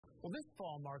Well, this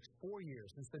fall marks 4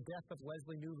 years since the death of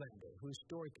Leslie Neulander, whose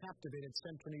story captivated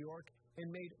Central New York and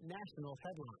made national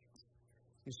headlines.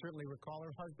 You certainly recall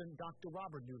her husband, Dr.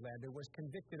 Robert Neulander, was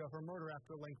convicted of her murder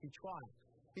after a lengthy trial.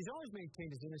 He's always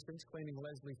maintained his innocence, claiming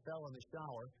Leslie fell in the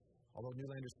shower. Although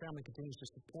Neulander's family continues to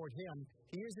support him,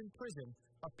 he is in prison,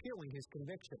 appealing his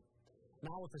conviction.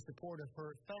 Now, with the support of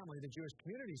her family, the Jewish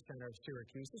Community Center of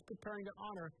Syracuse is preparing to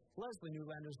honor Leslie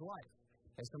Neulander's life,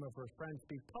 as some of her friends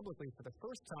speak publicly for the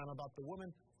first time about the woman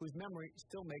whose memory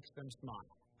still makes them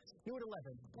smile. New at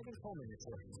 11, Megan Coleman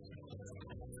reports.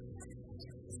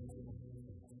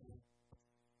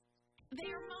 They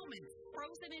are moments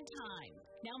frozen in time,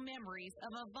 now memories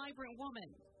of a vibrant woman,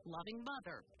 loving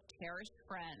mother, cherished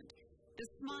friend. The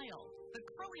smile, the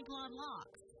curly blonde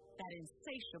locks, that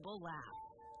insatiable laugh.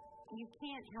 You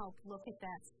can't help look at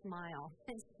that smile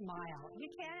and smile. You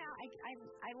can't.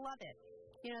 I love it.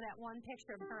 You know, that one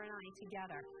picture of her and I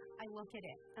together. I look at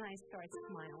it and I start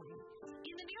smiling.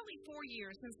 In the nearly 4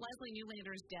 years since Leslie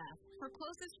Neulander's death, her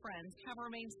closest friends have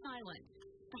remained silent.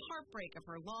 The heartbreak of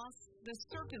her loss, the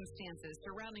circumstances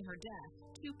surrounding her death,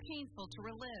 too painful to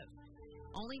relive.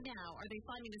 Only now are they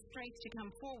finding the strength to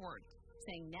come forward,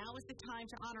 saying now is the time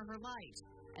to honor her light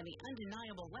and the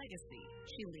undeniable legacy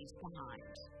she leaves behind.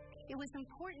 It was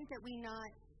important that we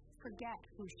not forget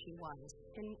who she was.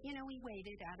 And, you know, we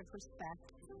waited out of respect,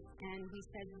 and we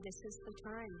said, this is the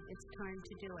time. It's time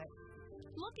to do it.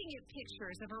 Looking at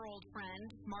pictures of her old friend,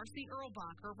 Marcy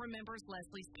Erlbacher remembers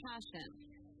Leslie's passion.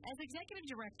 As executive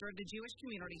director of the Jewish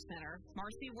Community Center,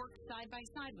 Marcy worked side by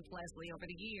side with Leslie over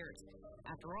the years.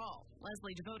 After all,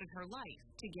 Leslie devoted her life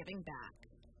to giving back.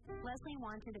 Leslie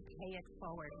wanted to pay it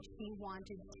forward. She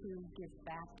wanted to give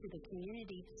back to the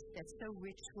community that so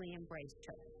richly embraced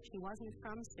her. She wasn't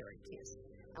from Syracuse.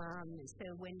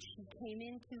 So when she came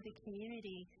into the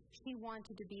community, she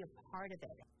wanted to be a part of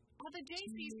it. At the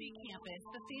JCC campus,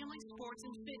 the Family Sports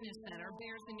and Fitness Center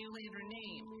bears the Neulander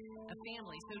name, a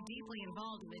family so deeply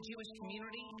involved in the Jewish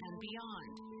community and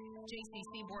beyond.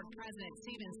 JCC Board President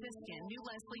Stephen Siskin knew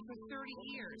Leslie for 30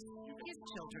 years. His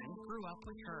children grew up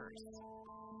with hers.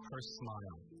 Her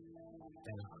smile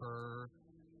and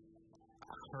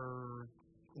her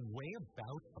way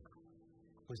about her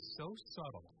was so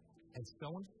subtle and so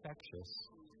infectious,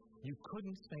 you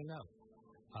couldn't say no.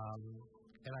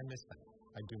 And I miss them.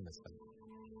 I do miss them.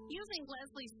 Using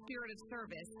Leslie's spirit of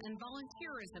service and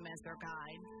volunteerism as their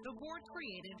guide, the board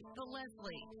created the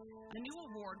Leslie, a new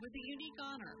award with a unique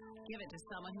honor, given to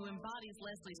someone who embodies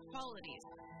Leslie's qualities,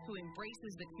 who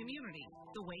embraces the community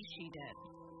the way she did.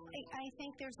 I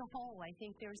think there's a hole. I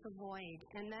think there's a void.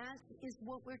 And that is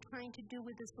what we're trying to do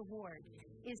with this award,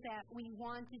 is that we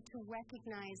wanted to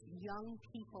recognize young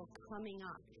people coming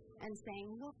up and saying,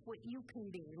 look what you can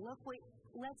be.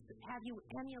 Let's have you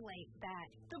emulate that.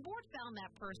 The board found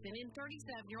that person in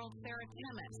 37-year-old Sarah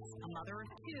Temis, a mother of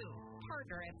two,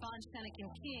 partner at Bond Seneca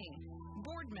King,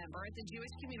 board member at the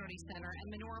Jewish Community Center and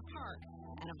Menorah Park,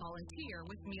 and a volunteer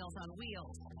with Meals on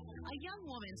Wheels. A young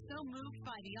woman so moved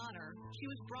by the honor, she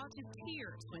was brought to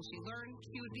tears when she learned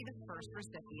she would be the first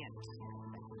recipient.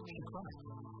 She cried.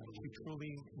 She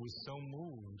truly was so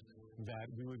moved that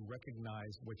we would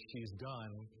recognize what she's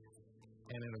done,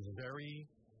 and in a very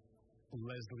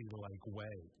Leslie-like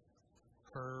way.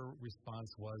 Her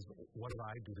response was, what did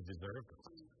I do to deserve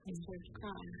this? I started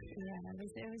crying. Yeah,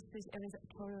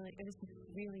 it was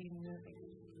really moving.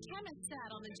 Temis sat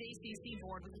on the JCC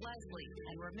board with Leslie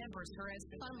and remembers her as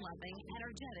fun-loving,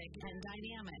 energetic, and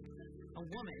dynamic. A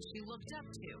woman she looked up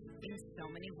to in so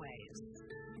many ways.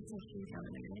 It's a huge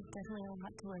honor. It's definitely a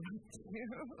lot to live up to.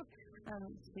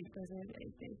 Those are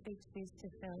big shoes to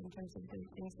fill in terms of the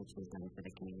things that she's done for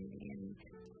the community. And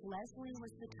Leslie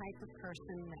was the type of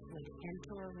person that would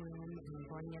enter a room and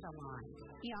bring it alive.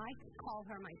 Yeah, I call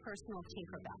her my personal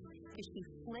Tinkerbell, because she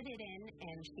flit it in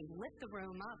and she lit the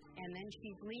room up, and then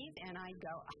she'd leave and I'd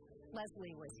go,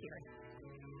 Leslie was here.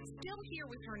 Still here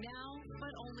with her now,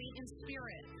 but only in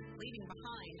spirit, leaving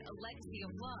behind a legacy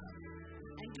of love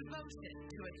and devotion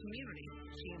to a community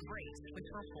she embraced with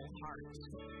her whole heart.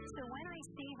 So when I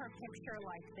see her picture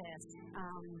like this,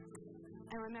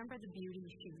 I remember the beauty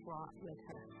she brought with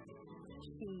her.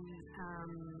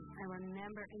 I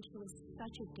remember, and she was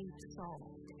such a deep soul.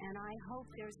 And I hope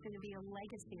there's going to be a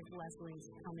legacy of Leslie's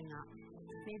coming up.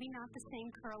 Maybe not the same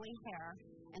curly hair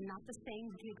and not the same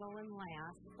giggle and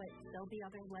laugh, but there'll be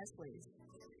other Leslies.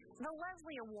 The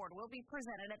Leslie Award will be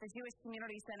presented at the Jewish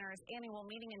Community Center's annual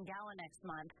meeting and gala next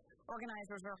month.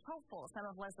 Organizers are hopeful some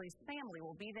of Leslie's family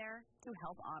will be there to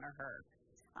help honor her.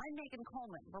 I'm Megan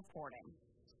Coleman reporting.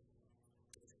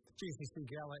 JCC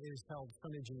Gala is held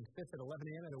Sunday, June 5th at 11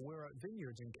 a.m. at Awera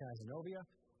Vineyards in Cazenovia.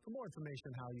 For more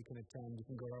information on how you can attend, you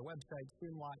can go to our website,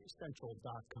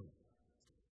 cnycentral.com.